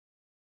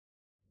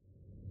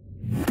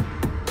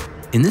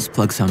In this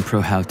Plugsound Pro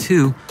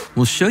how-to,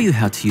 we'll show you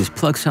how to use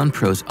Plugsound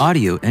Pro's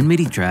audio and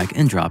MIDI drag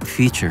and drop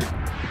feature.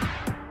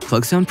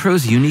 Plugsound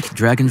Pro's unique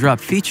drag and drop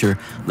feature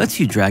lets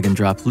you drag and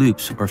drop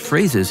loops or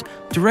phrases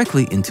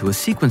directly into a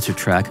sequencer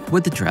track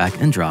with the drag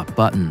and drop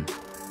button.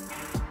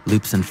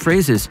 Loops and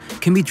phrases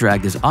can be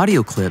dragged as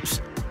audio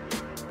clips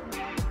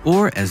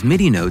or as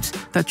MIDI notes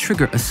that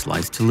trigger a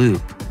sliced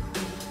loop.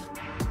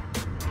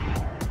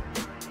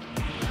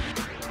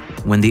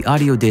 When the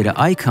audio data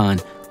icon,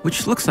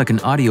 which looks like an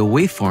audio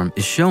waveform,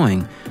 is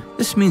showing,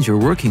 this means you're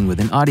working with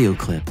an audio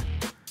clip.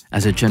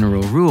 As a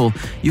general rule,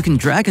 you can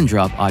drag and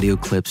drop audio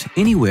clips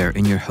anywhere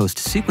in your host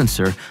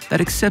sequencer that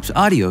accepts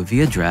audio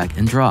via drag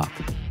and drop.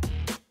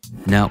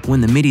 Now, when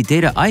the MIDI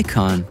data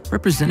icon,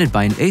 represented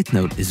by an eighth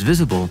note, is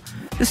visible,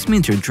 this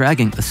means you're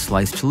dragging a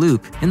sliced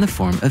loop in the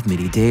form of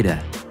MIDI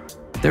data.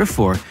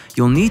 Therefore,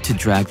 you'll need to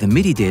drag the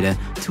MIDI data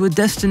to a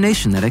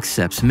destination that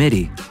accepts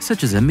MIDI,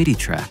 such as a MIDI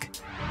track.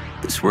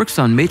 This works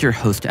on major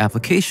host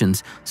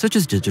applications such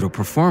as Digital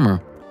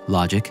Performer,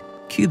 Logic,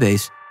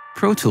 Cubase,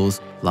 Pro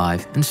Tools,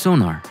 Live, and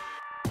Sonar.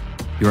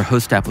 Your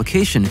host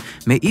application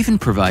may even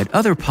provide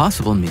other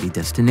possible MIDI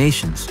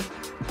destinations.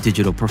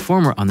 Digital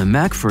Performer on the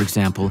Mac, for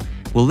example,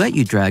 will let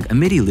you drag a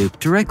MIDI loop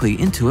directly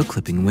into a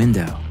clipping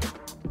window.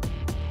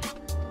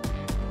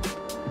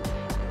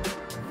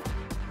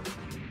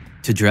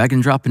 To drag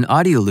and drop an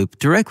audio loop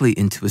directly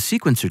into a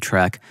sequencer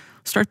track,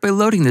 start by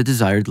loading the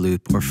desired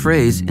loop or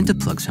phrase into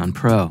Plugsound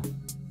Pro.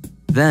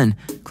 Then,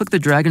 click the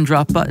drag and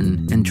drop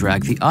button and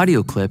drag the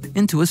audio clip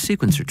into a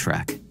sequencer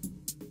track.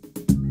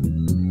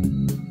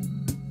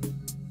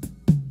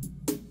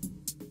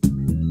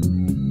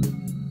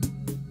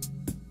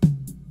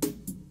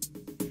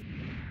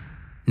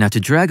 Now to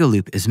drag a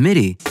loop as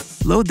MIDI,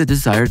 load the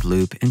desired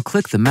loop and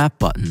click the map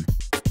button.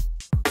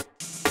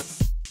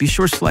 Be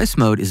sure slice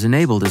mode is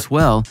enabled as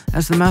well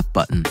as the map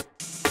button.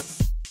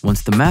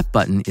 Once the map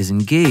button is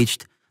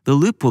engaged, the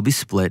loop will be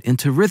split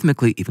into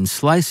rhythmically even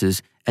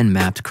slices and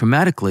mapped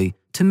chromatically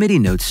to MIDI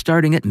notes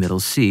starting at middle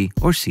C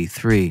or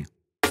C3.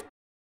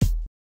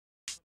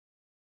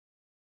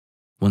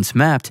 Once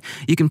mapped,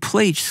 you can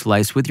play each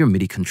slice with your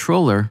MIDI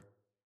controller,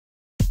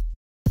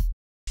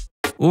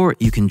 or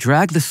you can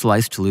drag the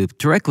sliced loop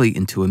directly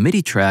into a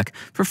MIDI track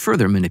for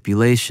further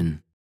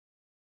manipulation.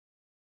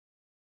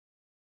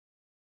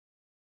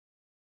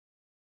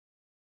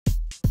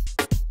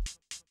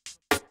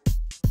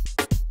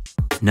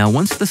 Now,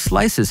 once the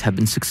slices have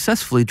been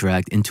successfully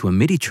dragged into a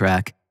MIDI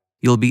track,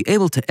 you'll be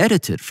able to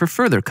edit it for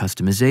further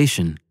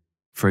customization.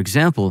 For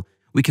example,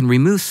 we can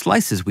remove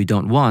slices we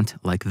don't want,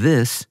 like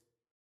this,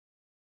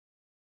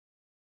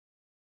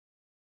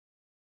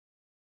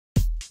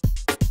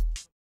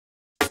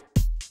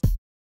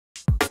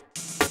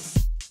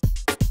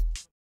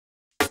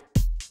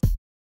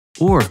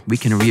 or we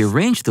can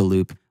rearrange the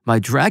loop by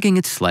dragging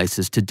its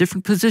slices to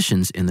different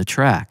positions in the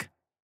track.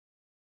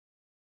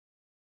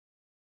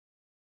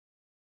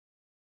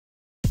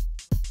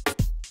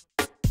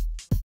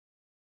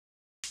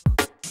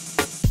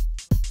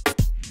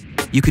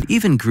 You could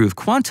even groove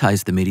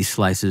quantize the MIDI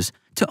slices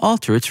to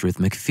alter its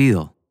rhythmic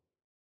feel.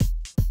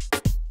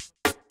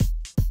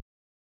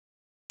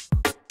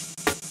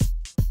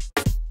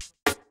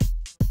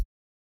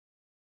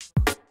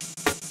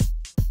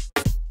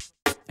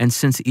 And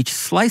since each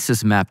slice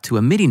is mapped to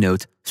a MIDI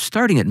note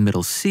starting at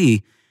middle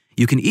C,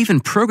 you can even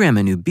program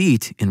a new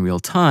beat in real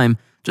time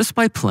just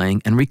by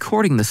playing and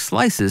recording the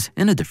slices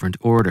in a different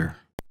order.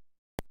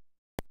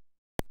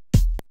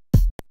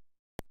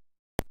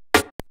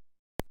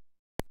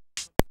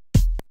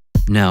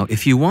 Now,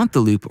 if you want the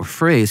loop or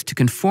phrase to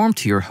conform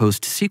to your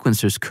host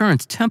sequencer's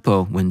current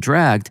tempo when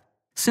dragged,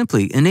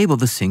 simply enable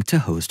the Sync to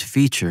Host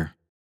feature.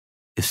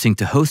 If Sync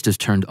to Host is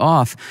turned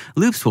off,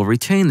 loops will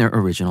retain their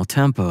original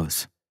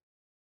tempos.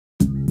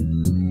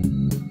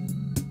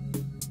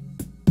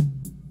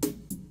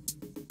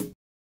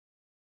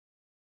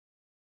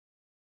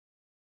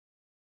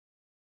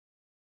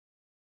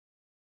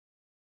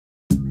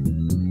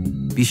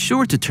 Be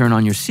sure to turn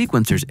on your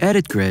sequencer's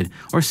edit grid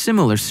or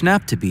similar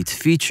snap-to-beats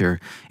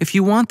feature if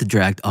you want the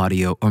dragged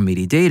audio or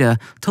MIDI data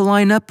to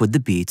line up with the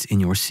beats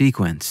in your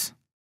sequence.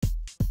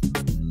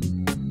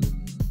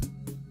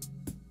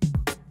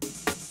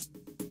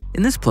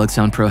 In this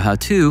Plugsound Pro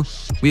how-to,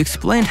 we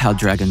explained how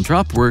drag and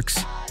drop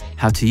works,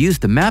 how to use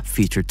the map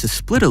feature to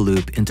split a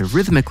loop into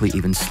rhythmically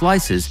even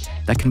slices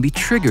that can be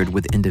triggered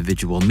with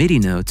individual MIDI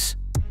notes,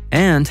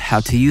 and how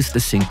to use the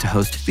Sync to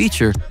Host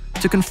feature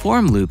to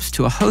conform loops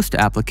to a host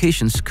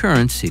application's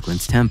current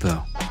sequence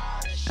tempo.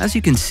 As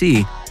you can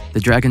see, the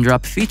drag and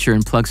drop feature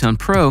in Plugsound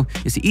Pro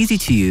is easy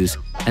to use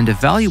and a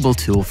valuable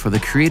tool for the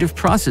creative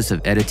process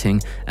of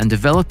editing and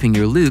developing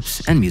your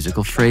loops and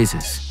musical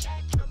phrases.